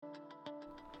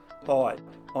Hi,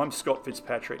 I'm Scott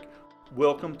Fitzpatrick.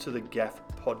 Welcome to the GAF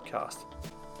podcast.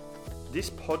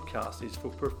 This podcast is for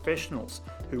professionals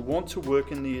who want to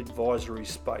work in the advisory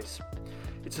space.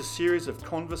 It's a series of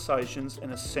conversations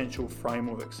and essential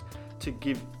frameworks to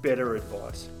give better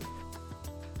advice.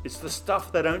 It's the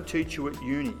stuff they don't teach you at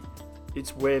uni.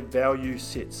 It's where value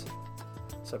sits.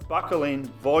 So buckle in,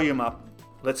 volume up,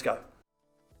 let's go.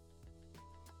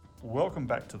 Welcome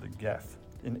back to the GAF.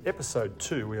 In episode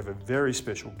 2, we have a very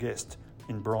special guest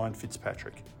in Brian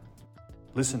Fitzpatrick.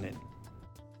 Listen in.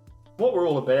 What we're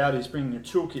all about is bringing a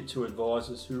toolkit to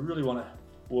advisors who really want to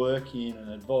work in and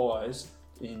advise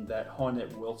in that high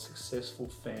net wealth successful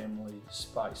family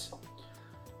space.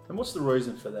 And what's the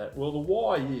reason for that? Well, the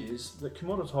why is that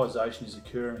commoditisation is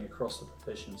occurring across the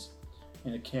professions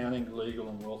in accounting, legal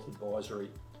and wealth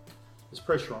advisory. There's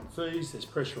pressure on fees, there's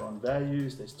pressure on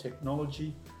values, there's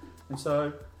technology. And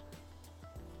so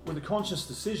with a conscious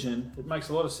decision, it makes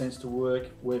a lot of sense to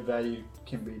work where value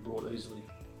can be brought easily.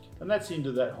 And that's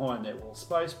into that high net wealth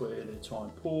space where they're time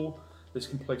poor, there's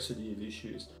complexity of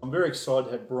issues. I'm very excited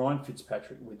to have Brian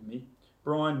Fitzpatrick with me.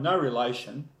 Brian, no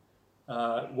relation,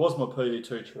 was my PE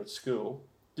teacher at school,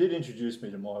 did introduce me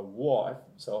to my wife,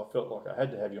 so I felt like I had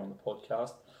to have you on the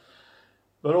podcast.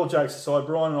 But all jokes aside,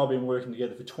 Brian and I have been working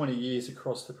together for 20 years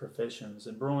across the professions,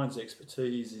 and Brian's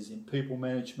expertise is in people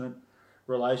management,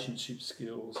 relationship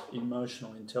skills,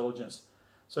 emotional intelligence.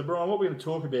 So Brian, what we're going to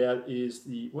talk about is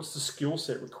what's the skill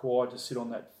set required to sit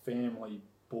on that family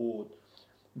board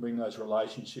and bring those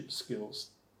relationship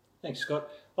skills. Thanks, Scott.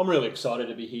 I'm really excited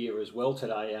to be here as well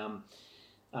today.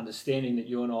 Understanding that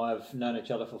you and I have known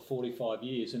each other for 45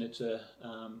 years, and it's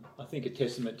I think a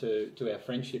testament to our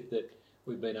friendship that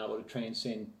we've been able to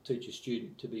transcend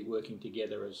teacher-student to be working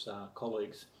together as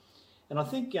colleagues. And I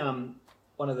think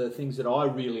one of the things that I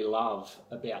really love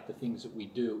about the things that we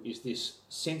do is this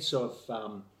sense of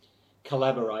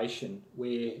collaboration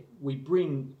where we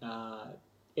bring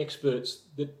experts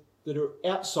that are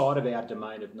outside of our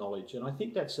domain of knowledge. And I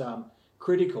think that's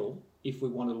critical if we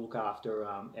want to look after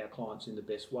our clients in the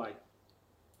best way.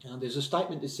 There's a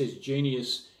statement that says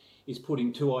genius is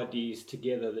putting two ideas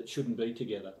together that shouldn't be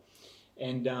together.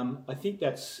 And I think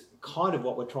that's kind of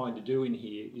what we're trying to do in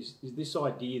here is this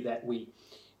idea that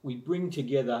we bring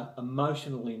together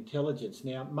emotional intelligence.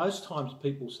 Now, most times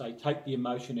people say, take the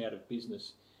emotion out of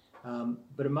business.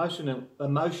 But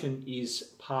emotion is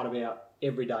part of our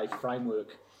everyday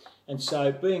framework. And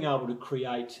so being able to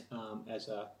create, as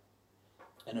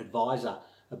an advisor,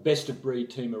 a best of breed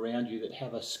team around you that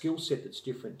have a skill set that's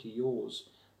different to yours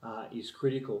is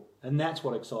critical. And that's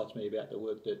what excites me about the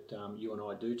work that you and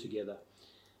I do together.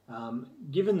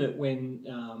 Given that when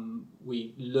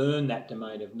we learn that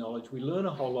domain of knowledge, we learn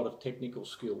a whole lot of technical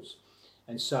skills.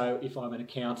 And so if I'm an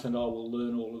accountant, I will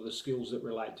learn all of the skills that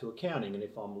relate to accounting, and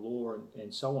if I'm law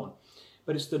and so on.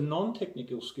 But it's the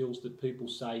non-technical skills that people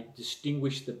say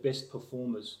distinguish the best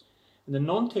performers. And the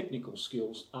non-technical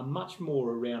skills are much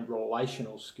more around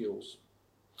relational skills.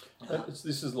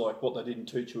 This is like what they didn't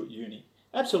teach you at uni.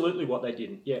 Absolutely what they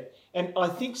didn't, yeah. And I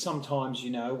think sometimes,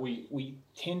 we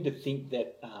tend to think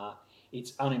that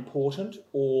it's unimportant,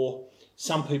 or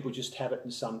some people just have it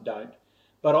and some don't.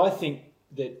 But I think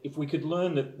that if we could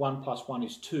learn that 1 + 1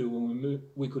 is 2, and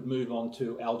we could move on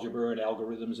to algebra and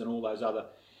algorithms and all those other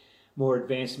more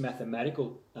advanced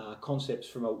mathematical concepts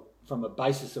from a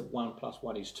basis of 1 +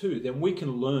 1 is 2, then we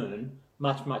can learn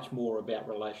much, much more about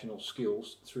relational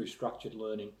skills through structured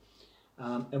learning.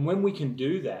 And when we can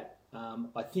do that,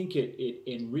 I think it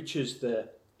enriches the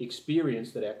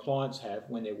experience that our clients have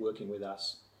when they're working with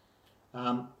us.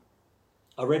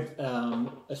 I read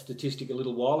a statistic a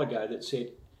little while ago that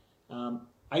said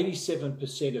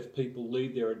 87% of people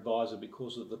leave their advisor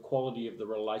because of the quality of the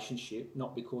relationship,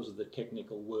 not because of the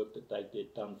technical work that they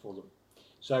get done for them.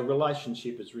 So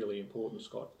relationship is really important,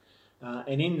 Scott.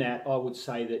 And in that, I would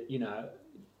say that,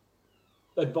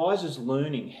 advisors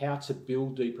learning how to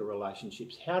build deeper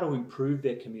relationships, how to improve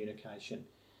their communication,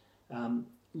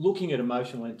 looking at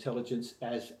emotional intelligence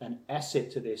as an asset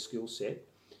to their skill set,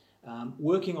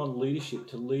 working on leadership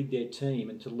to lead their team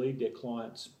and to lead their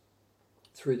clients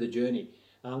through the journey,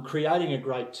 creating a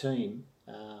great team,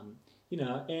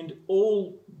 and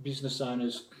all business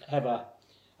owners have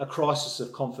a crisis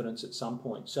of confidence at some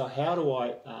point. So how do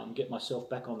I get myself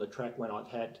back on the track when I've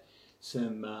had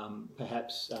some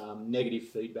perhaps negative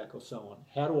feedback or so on?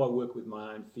 How do I work with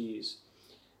my own fears?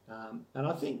 And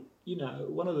I think,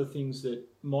 one of the things that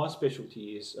my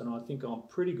specialty is, and I think I'm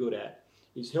pretty good at,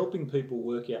 is helping people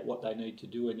work out what they need to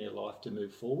do in their life to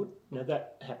move forward. Now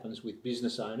that happens with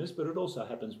business owners, but it also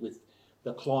happens with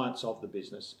the clients of the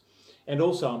business. And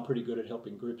also I'm pretty good at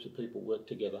helping groups of people work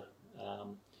together.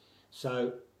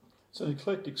 So It's an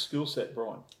eclectic skill set,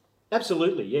 Brian.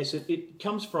 absolutely, yes. It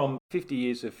comes from 50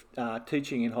 years of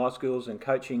teaching in high schools and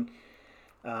coaching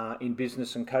in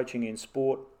business and coaching in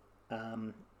sport.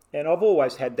 And I've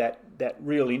always had that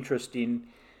real interest in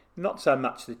not so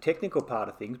much the technical part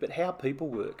of things, but how people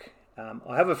work.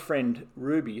 I have a friend,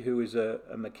 Ruby, who is a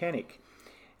mechanic,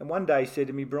 and one day he said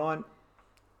to me, Brian,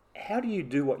 how do you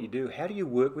do what you do? How do you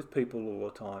work with people all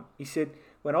the time? He said,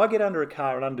 when I get under a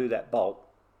car and undo that bolt,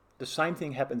 the same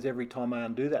thing happens every time I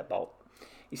undo that bolt.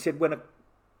 He said, when a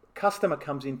customer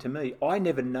comes into me, I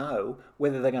never know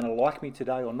whether they're going to like me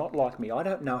today or not like me. I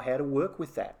don't know how to work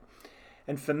with that.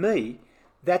 And for me,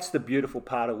 that's the beautiful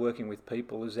part of working with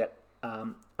people, is that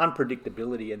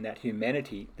unpredictability and that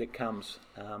humanity that comes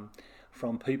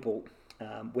from people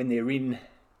when they're in,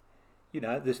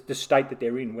 the state that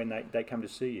they're in when they come to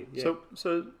see you. Yeah.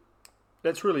 So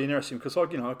that's really interesting, because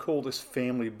I call this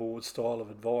family board style of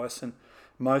advice, and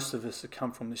most of us have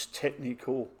come from this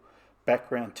technical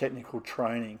background, technical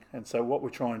training, and so what we're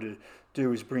trying to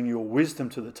do is bring your wisdom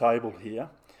to the table here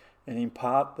and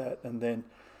impart that, and then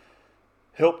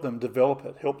help them develop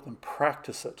it, help them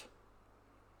practice it.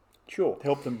 Sure.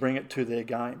 Help them bring it to their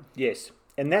game. Yes,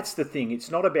 and that's the thing. It's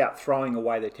not about throwing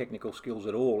away their technical skills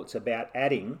at all. It's about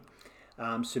adding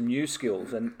some new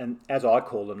skills, and as I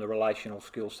call them, the relational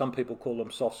skills. Some people call them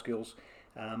soft skills,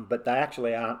 but they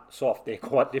actually aren't soft. They're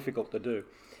quite difficult to do.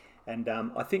 And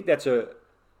I think that's a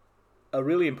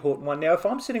really important one. Now, if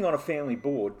I'm sitting on a family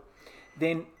board,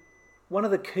 then one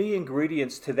of the key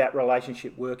ingredients to that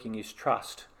relationship working is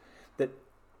trust. That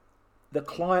the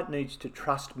client needs to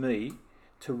trust me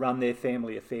to run their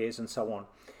family affairs and so on.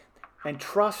 And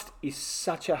trust is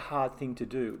such a hard thing to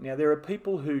do. Now, there are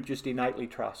people who just innately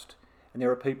trust, and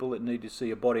there are people that need to see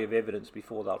a body of evidence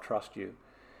before they'll trust you.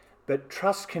 But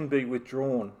trust can be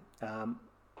withdrawn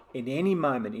in any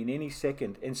moment, in any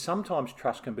second, and sometimes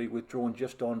trust can be withdrawn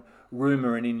just on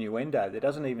rumour and innuendo. There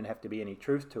doesn't even have to be any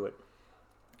truth to it.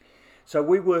 So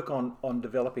we work on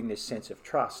developing this sense of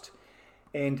trust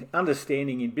and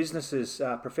understanding in businesses,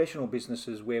 professional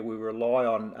businesses where we rely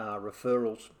on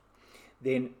referrals.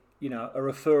 Then, a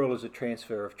referral is a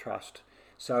transfer of trust.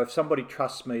 So if somebody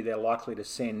trusts me, they're likely to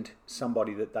send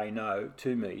somebody that they know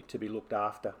to me to be looked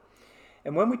after.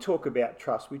 And when we talk about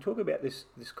trust, we talk about this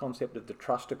concept of the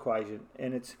trust equation.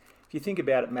 And it's, if you think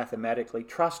about it mathematically,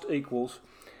 trust equals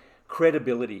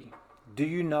credibility. Do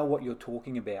you know what you're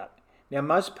talking about? Now,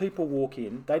 most people walk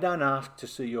in, they don't ask to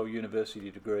see your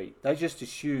university degree. They just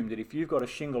assume that if you've got a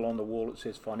shingle on the wall that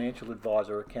says financial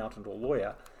advisor, accountant or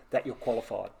lawyer, that you're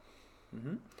qualified.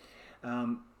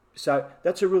 So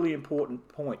that's a really important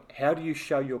point. How do you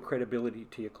show your credibility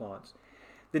to your clients?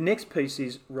 The next piece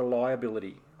is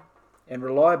reliability. And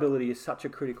reliability is such a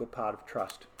critical part of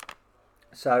trust.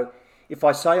 So if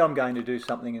I say I'm going to do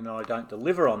something and I don't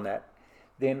deliver on that,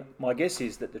 then my guess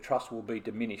is that the trust will be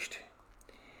diminished.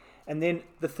 And then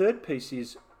the third piece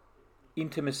is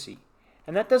intimacy.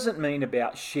 And that doesn't mean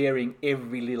about sharing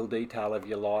every little detail of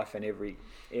your life and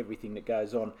everything that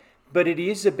goes on, but it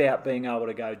is about being able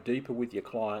to go deeper with your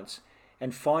clients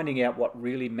and finding out what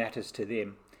really matters to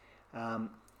them.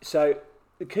 So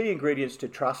the key ingredients to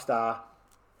trust are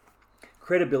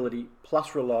credibility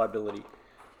plus reliability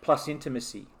plus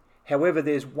intimacy. However,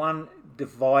 there's one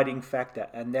dividing factor,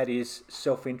 and that is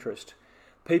self-interest.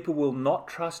 People will not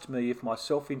trust me if my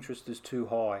self-interest is too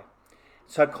high.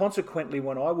 So consequently,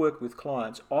 when I work with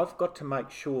clients, I've got to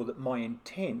make sure that my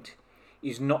intent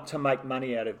is not to make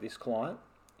money out of this client.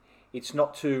 It's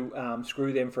not to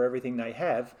screw them for everything they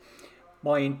have.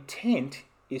 My intent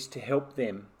is to help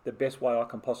them the best way I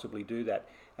can possibly do that.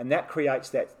 And that creates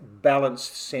that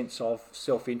balanced sense of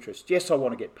self-interest. Yes, I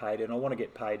want to get paid, and I want to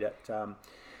get paid at,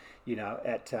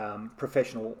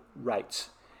 professional rates.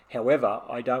 However,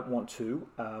 I don't want to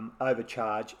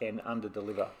overcharge and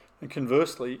underdeliver. And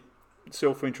conversely,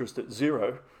 self-interest at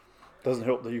zero doesn't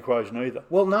help the equation either.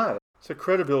 Well, no. So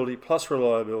credibility plus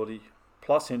reliability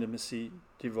plus intimacy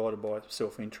divided by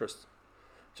self-interest.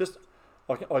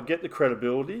 I get the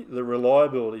credibility, the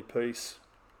reliability piece.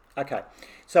 Okay,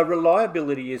 so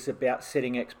reliability is about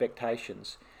setting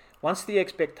expectations. Once the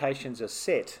expectations are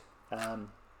set,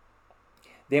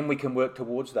 then we can work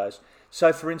towards those.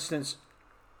 So for instance,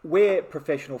 where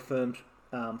professional firms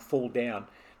fall down,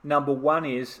 number one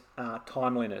is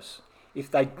timeliness. If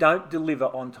they don't deliver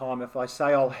on time, if I say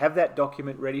I'll have that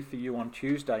document ready for you on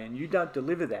Tuesday and you don't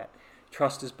deliver that,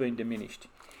 trust has been diminished.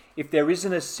 If there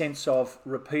isn't a sense of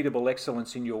repeatable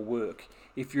excellence in your work,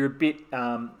 if you're a bit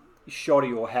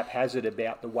shoddy or haphazard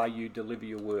about the way you deliver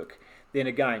your work, then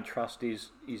again, trust is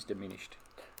diminished.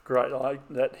 Great,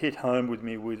 that hit home with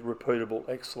me with repeatable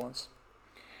excellence.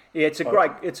 Yeah, it's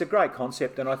a great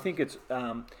concept, and I think it's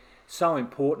so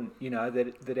important,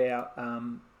 that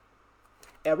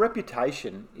our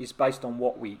reputation is based on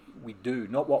what we do,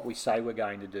 not what we say we're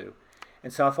going to do.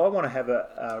 And so if I want to have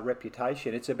a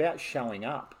reputation, it's about showing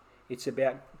up. It's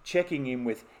about checking in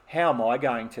with, how am I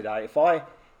going today? If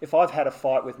I've had a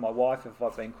fight with my wife, if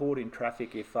I've been caught in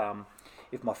traffic, if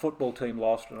my football team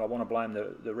lost and I want to blame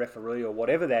the referee or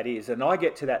whatever that is, and I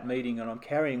get to that meeting and I'm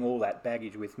carrying all that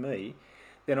baggage with me,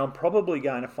 then I'm probably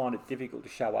going to find it difficult to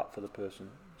show up for the person.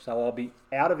 So I'll be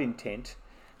out of intent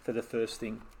for the first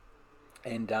thing.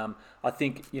 And I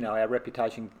think, our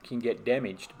reputation can get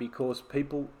damaged because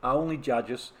people only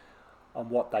judge us on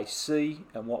what they see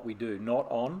and what we do, not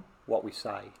on what we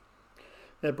say.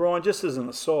 Now, Brian, just as an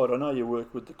aside, I know you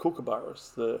work with the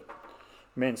Kookaburras, the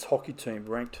men's hockey team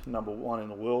ranked number 1 in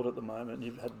the world at the moment.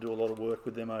 You've had to do a lot of work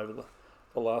with them over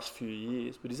the last few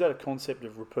years. But is that a concept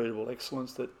of repeatable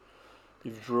excellence that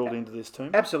you've drilled into this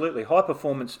team? Absolutely. High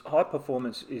performance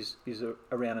is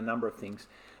around a number of things.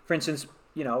 For instance,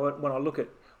 when I look at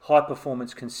high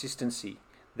performance consistency,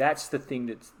 that's the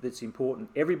thing that's important.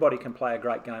 Everybody can play a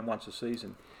great game once a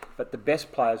season, but the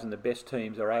best players and the best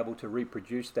teams are able to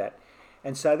reproduce that.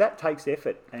 And so that takes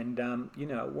effort. And,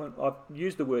 when I've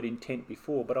used the word intent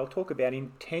before, but I'll talk about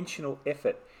intentional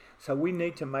effort. So we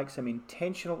need to make some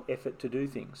intentional effort to do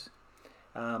things.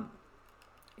 I'm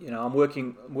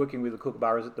working with the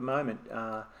Kookaburras at the moment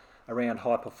around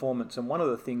high performance. And one of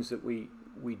the things that we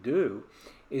do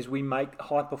is we make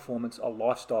high performance a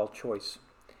lifestyle choice.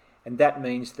 And that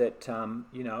means that,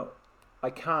 I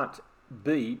can't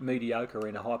be mediocre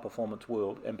in a high performance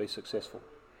world and be successful.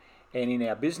 And in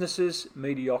our businesses,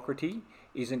 mediocrity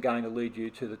isn't going to lead you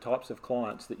to the types of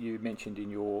clients that you mentioned in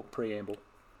your preamble.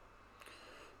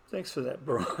 Thanks for that,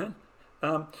 Brian.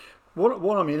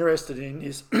 What I'm interested in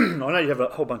is, I know you have a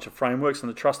whole bunch of frameworks, and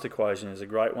the trust equation is a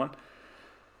great one.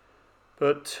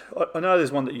 But I know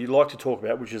there's one that you like to talk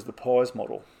about, which is the PIES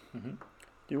model. Mm-hmm. Do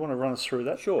you want to run us through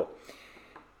that? Sure.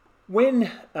 When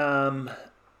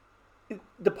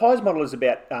the PIES model is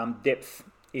about depth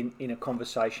in a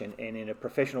conversation, and in a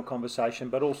professional conversation,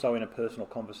 but also in a personal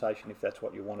conversation, if that's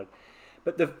what you wanted.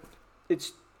 But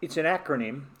it's an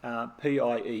acronym,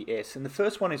 PIES, and the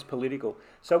first one is political.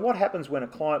 So what happens when a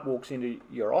client walks into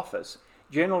your office?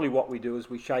 Generally what we do is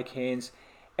we shake hands,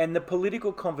 and the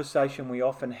political conversation we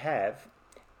often have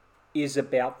is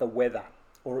about the weather,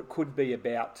 or it could be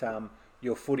about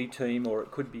your footy team, or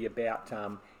it could be about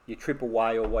your trip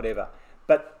away or whatever.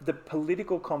 But the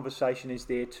political conversation is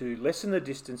there to lessen the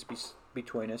distance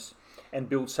between us and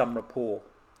build some rapport.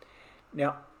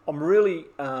 Now, I'm really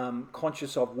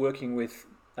conscious of working with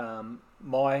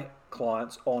my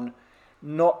clients on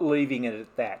not leaving it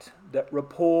at that. That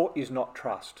rapport is not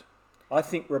trust. I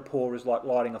think rapport is like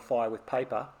lighting a fire with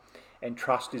paper, and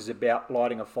trust is about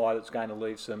lighting a fire that's going to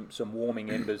leave some warming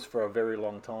embers for a very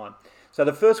long time. So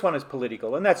the first one is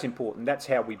political, and that's important. That's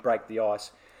how we break the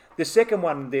ice. The second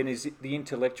one then is the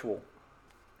intellectual,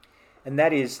 and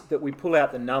that is that we pull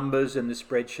out the numbers and the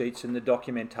spreadsheets and the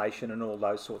documentation and all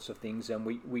those sorts of things, and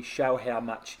we show how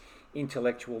much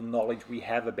intellectual knowledge we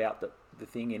have about the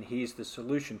thing, and here's the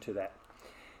solution to that.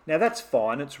 Now that's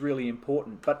fine, it's really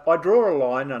important, but I draw a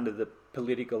line under the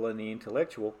political and the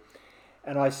intellectual,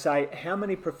 and I say how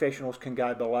many professionals can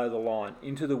go below the line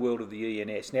into the world of the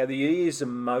ENS. Now the E is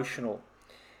emotional.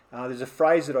 There's a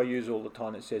phrase that I use all the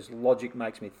time that says, logic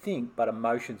makes me think, but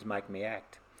emotions make me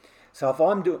act. So if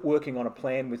I'm working on a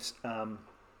plan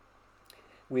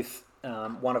with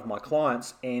one of my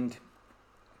clients, and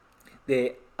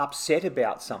they're upset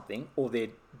about something, or they're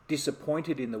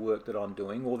disappointed in the work that I'm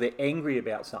doing, or they're angry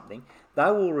about something, they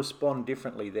will respond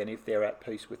differently than if they're at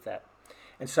peace with that.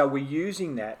 And so we're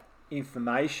using that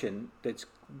information that's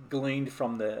gleaned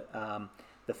from the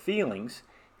feelings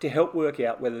to help work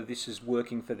out whether this is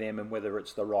working for them and whether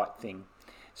it's the right thing.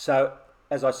 So,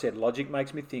 as I said, logic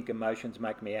makes me think, emotions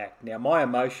make me act. Now, my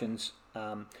emotions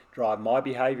drive my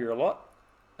behaviour a lot.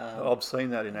 I've seen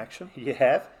that in action. You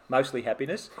have, mostly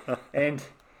happiness,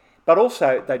 but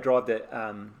also they drive the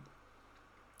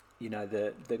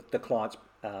client's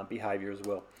behaviour as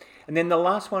well. And then the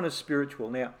last one is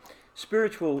spiritual. Now,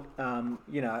 spiritual,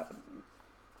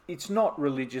 it's not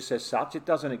religious as such. It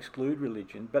doesn't exclude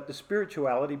religion, but the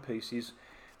spirituality piece is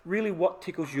really what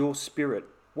tickles your spirit,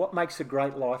 what makes a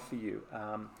great life for you,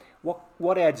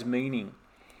 what adds meaning.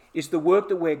 Is the work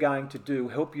that we're going to do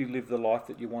help you live the life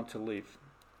that you want to live?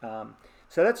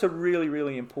 So that's a really,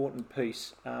 really important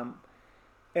piece.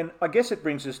 And I guess it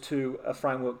brings us to a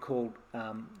framework called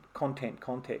content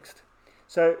context.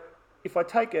 So if I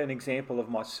take an example of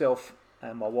myself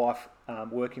and my wife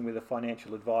working with a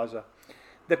financial advisor,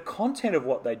 The content of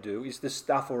what they do is the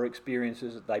stuff or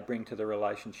experiences that they bring to the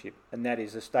relationship, and that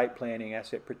is estate planning,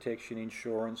 asset protection,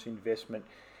 insurance, investment,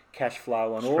 cash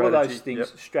flow, and all of those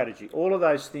things, strategy, all of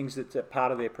those things that are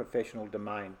part of their professional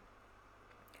domain.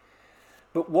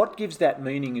 But what gives that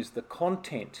meaning is the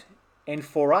content. And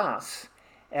for us,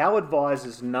 our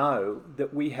advisors know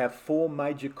that we have 4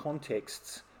 major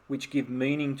contexts which give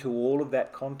meaning to all of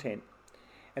that content.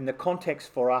 And the contexts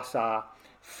for us are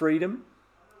freedom,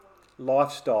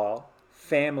 lifestyle,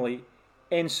 family,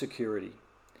 and security.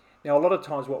 Now, a lot of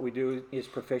times what we do as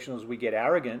professionals, we get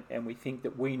arrogant and we think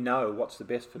that we know what's the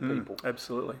best for people.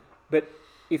 Absolutely. But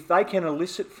if they can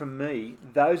elicit from me,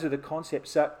 those are the concepts.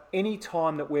 So any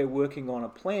time that we're working on a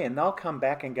plan, they'll come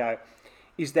back and go,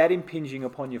 is that impinging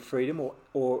upon your freedom,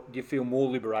 or do you feel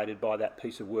more liberated by that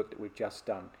piece of work that we've just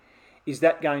done? Is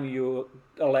that going to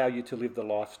allow you to live the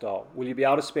lifestyle? Will you be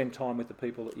able to spend time with the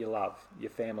people that you love,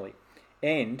 your family?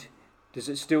 And does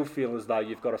it still feel as though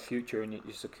you've got a future and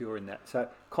you're secure in that? So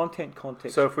content,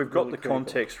 context. So if we've got really the critical.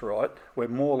 Context right, we're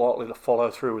more likely to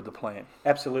follow through with the plan.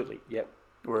 Absolutely, yep.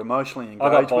 We're emotionally engaged.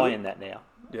 I've got buy in that now.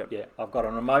 Yep. Yeah, I've got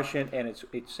an emotion and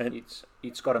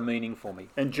it's got a meaning for me.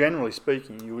 And generally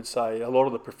speaking, you would say a lot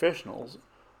of the professionals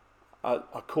are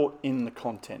caught in the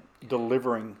content,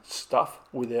 delivering stuff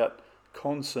without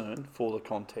concern for the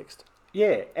context.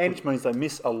 Yeah, and which means they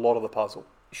miss a lot of the puzzle.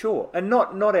 Sure, and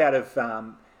not out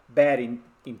of bad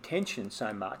intention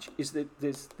so much, is that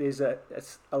there's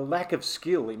a lack of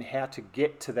skill in how to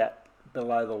get to that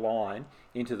below the line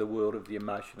into the world of the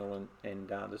emotional and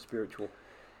the spiritual.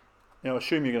 Now, I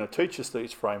assume you're going to teach us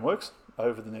these frameworks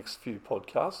over the next few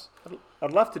podcasts.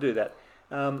 I'd love to do that.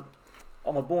 I'm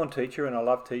a born teacher and I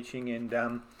love teaching, and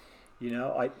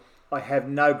I have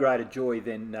no greater joy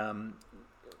than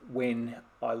when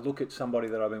I look at somebody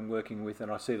that I've been working with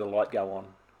and I see the light go on,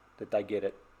 that they get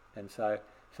it. And so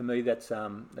for me, that's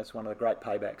one of the great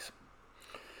paybacks.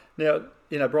 Now,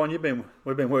 Brian,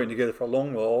 we've been working together for a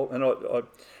long while, and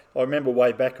I remember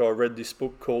way back I read this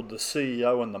book called The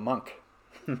CEO and the Monk.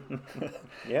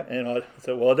 Yeah. And I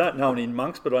thought, well, I don't know any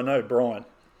monks, but I know Brian.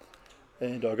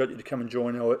 And I got you to come and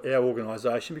join our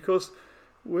organisation because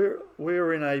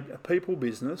we're in a people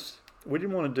business. We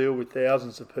didn't want to deal with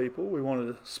thousands of people. We wanted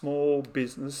a small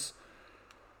business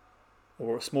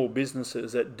or small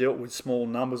businesses that dealt with small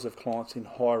numbers of clients in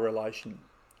high relation.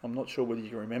 I'm not sure whether you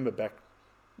can remember back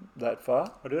that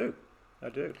far. I do.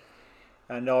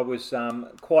 And I was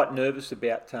quite nervous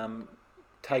about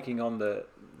taking on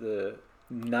the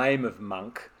name of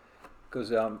monk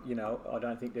because, I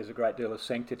don't think there's a great deal of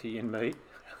sanctity in me.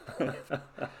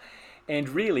 And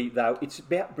really, though, it's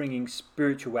about bringing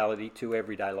spirituality to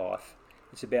everyday life.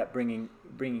 It's about bringing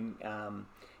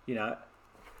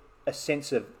a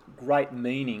sense of great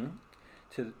meaning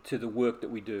to the work that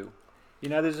we do.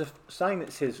 There's a saying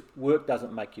that says work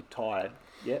doesn't make you tired,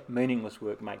 meaningless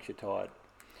work makes you tired.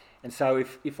 And so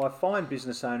if I find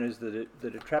business owners that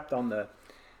are trapped on the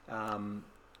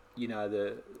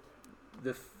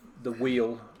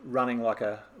wheel, running like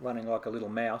a little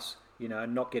mouse,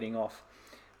 not getting off,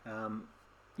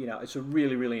 it's a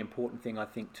really, really important thing, I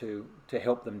think, to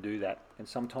help them do that. And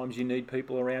sometimes you need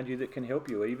people around you that can help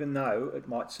you, even though it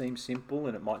might seem simple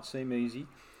and it might seem easy.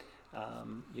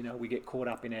 We get caught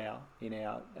up in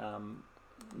our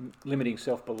limiting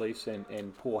self-beliefs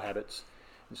and poor habits.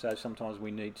 And so sometimes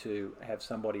we need to have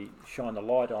somebody shine the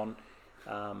light on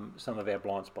some of our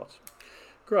blind spots.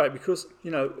 Great, because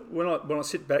when I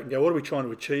sit back and go, what are we trying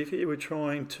to achieve here? We're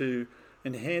trying to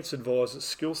enhance advisors'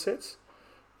 skill sets,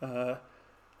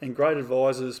 and great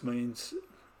advisors means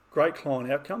great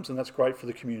client outcomes, and that's great for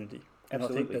the community. And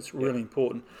Absolutely. I think that's really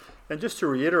important. And just to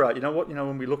reiterate,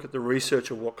 when we look at the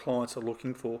research of what clients are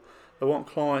looking for, they want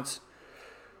clients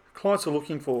are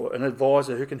looking for an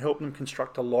advisor who can help them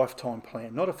construct a lifetime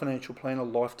plan, not a financial plan, a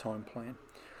lifetime plan.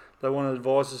 They want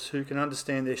advisors who can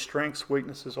understand their strengths,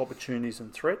 weaknesses, opportunities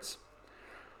and threats.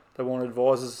 They want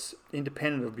advisors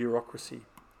independent of bureaucracy.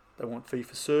 They want fee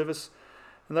for service.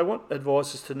 And they want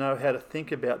advisors to know how to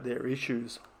think about their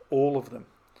issues, all of them.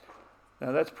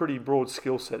 Now that's pretty broad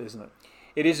skill set, isn't it?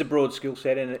 It is a broad skill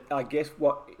set, and I guess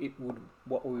what we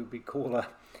would call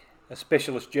a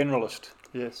specialist generalist.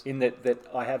 Yes. In that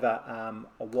I have a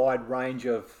wide range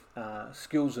of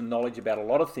skills and knowledge about a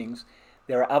lot of things.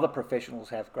 There are other professionals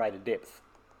who have greater depth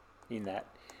in that,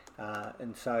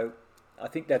 and so I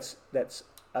think that's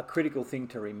a critical thing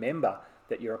to remember,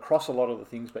 that you're across a lot of the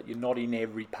things, but you're not in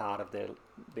every part of their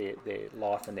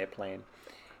life and their plan.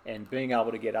 And being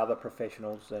able to get other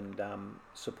professionals and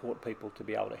support people to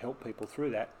be able to help people through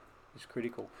that is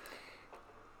critical.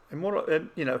 And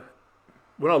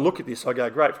when I look at this, I go,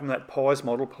 great, from that PIES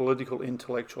model, political,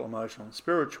 intellectual, emotional and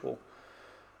spiritual,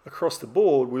 across the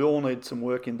board, we all need some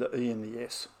work in the E and the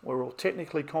S. We're all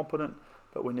technically competent,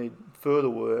 but we need further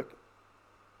work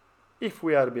if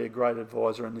we are to be a great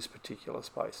advisor in this particular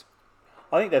space.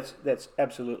 I think that's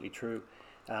absolutely true.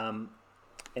 And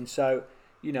so,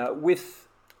 with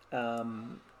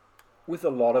a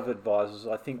lot of advisors,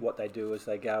 I think what they do is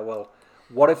they go, well,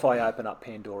 what if I open up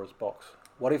Pandora's box?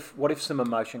 What if some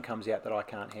emotion comes out that I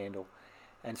can't handle?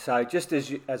 And so, just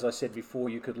as I said before,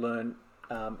 you could learn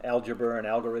algebra and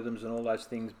algorithms and all those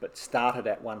things, but started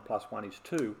at 1 + 1 =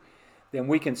 2, then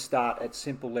we can start at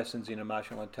simple lessons in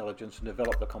emotional intelligence and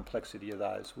develop the complexity of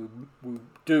those. We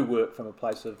do work from a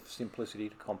place of simplicity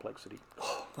to complexity.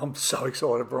 Oh, I'm so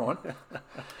excited, Brian.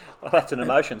 Well, that's an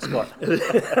emotion, Scott.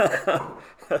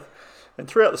 And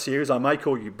throughout the series, I may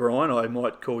call you Brian, I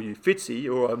might call you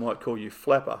Fitzy, or I might call you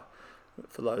Flapper.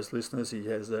 For those listeners, he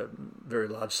has a very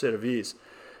large set of ears.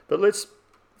 But let's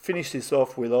finish this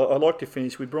off with, I'd like to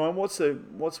finish with, Brian, what's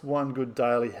one good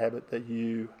daily habit that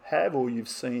you have or you've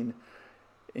seen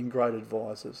in great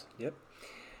advisors? Yep.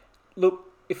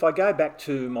 Look, if I go back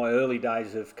to my early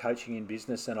days of coaching in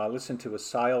business and I listened to a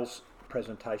sales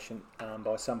presentation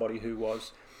by somebody who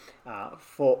was,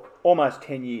 for almost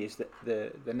 10 years,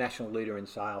 the national leader in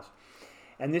sales.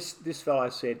 And this fellow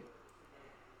said,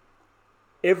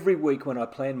 every week when I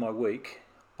plan my week,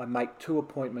 I make 2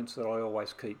 appointments that I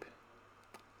always keep.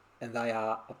 And they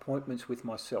are appointments with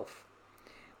myself,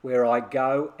 where I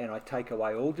go and I take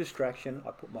away all distraction,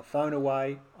 I put my phone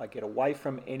away, I get away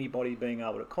from anybody being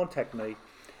able to contact me,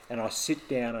 and I sit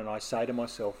down and I say to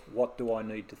myself, what do I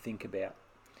need to think about?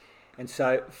 And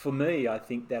so for me, I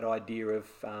think that idea of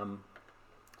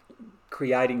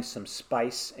creating some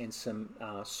space and some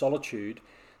solitude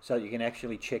so that you can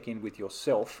actually check in with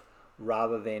yourself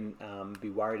rather than be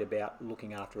worried about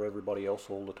looking after everybody else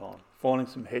all the time. Finding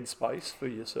some headspace for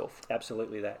yourself.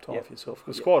 Absolutely that. Time for yourself.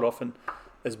 Because quite often,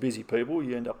 as busy people,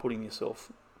 you end up putting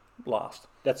yourself last.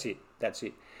 That's it.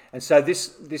 And so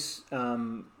this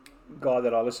guy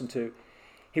that I listened to,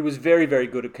 he was very, very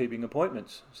good at keeping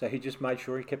appointments. So he just made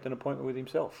sure he kept an appointment with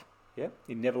himself. Yeah,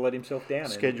 he never let himself down.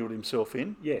 Scheduled himself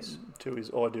in. Yes. To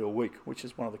his ideal week, which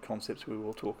is one of the concepts we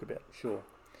will talk about. Sure.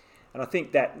 And I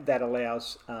think that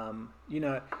allows,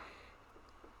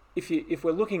 if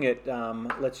we're looking at,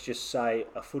 let's just say,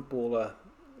 a footballer,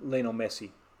 Lionel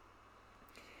Messi,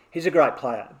 he's a great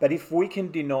player. But if we can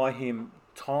deny him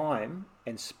time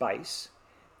and space,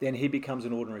 then he becomes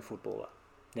an ordinary footballer.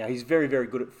 Now, he's very, very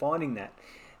good at finding that.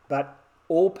 But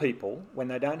all people, when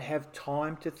they don't have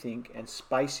time to think and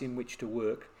space in which to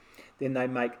work, then they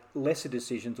make lesser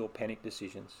decisions or panic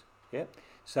decisions. Yeah.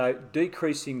 So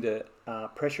decreasing the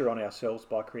pressure on ourselves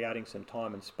by creating some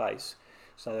time and space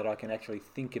so that I can actually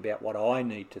think about what I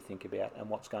need to think about and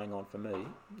what's going on for me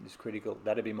is critical.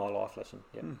 That'd be my life lesson.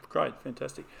 Yeah. Great,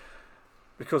 fantastic.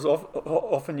 Because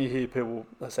often you hear people,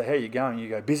 they say, how are you going? You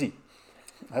go, busy.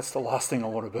 That's the last thing I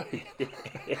want to be.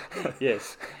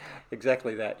 Yes,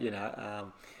 exactly that.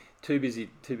 Too busy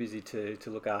to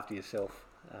look after yourself.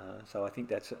 So I think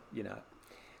that's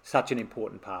such an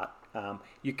important part.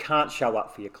 You can't show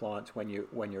up for your clients when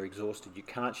you're exhausted. You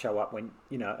can't show up when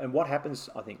And what happens,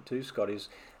 I think, too, Scott, is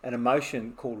an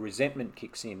emotion called resentment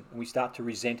kicks in, and we start to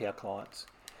resent our clients.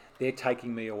 They're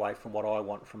taking me away from what I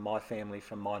want, from my family,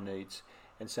 from my needs,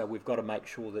 and so we've got to make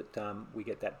sure that we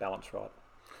get that balance right.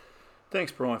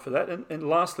 Thanks, Brian, for that. And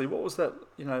lastly, what was that?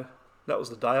 That was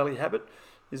the daily habit.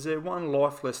 Is there one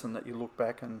life lesson that you look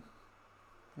back and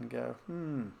go,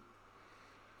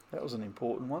 that was an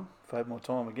important one? If I had more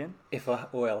time again.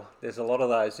 There's a lot of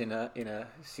those in a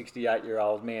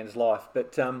 68-year-old man's life.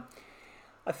 But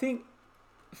I think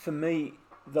for me,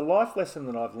 the life lesson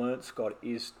that I've learnt, Scott,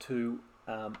 is to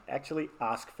actually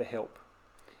ask for help.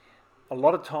 A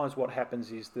lot of times what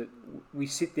happens is that we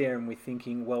sit there and we're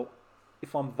thinking, well,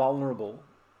 if I'm vulnerable,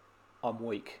 I'm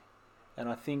weak. And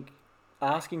I think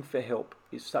asking for help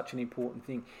is such an important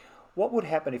thing. What would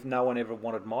happen if no one ever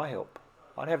wanted my help?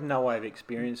 I'd have no way of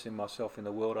experiencing myself in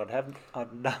the world. I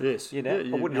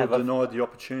wouldn't have denied the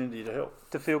opportunity to help.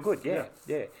 To feel good, yeah.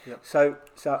 So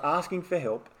asking for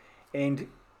help, and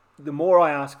the more I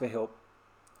ask for help,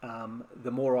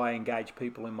 the more I engage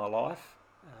people in my life,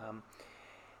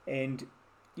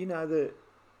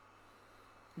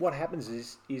 what happens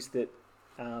is that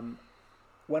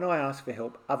when I ask for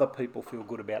help, other people feel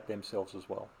good about themselves as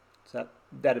well. So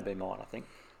that'd be mine, I think.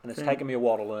 And it's taken me a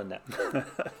while to learn that.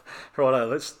 Righto,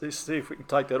 let's see if we can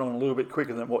take that on a little bit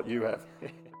quicker than what you have.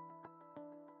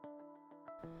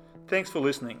 Thanks for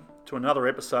listening to another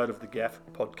episode of the GAF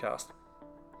podcast.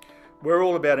 We're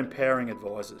all about empowering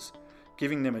advisors,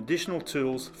 giving them additional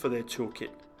tools for their toolkit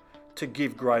to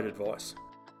give great advice.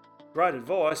 Great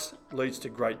advice leads to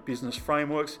great business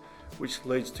frameworks, which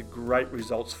leads to great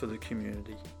results for the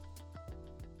community.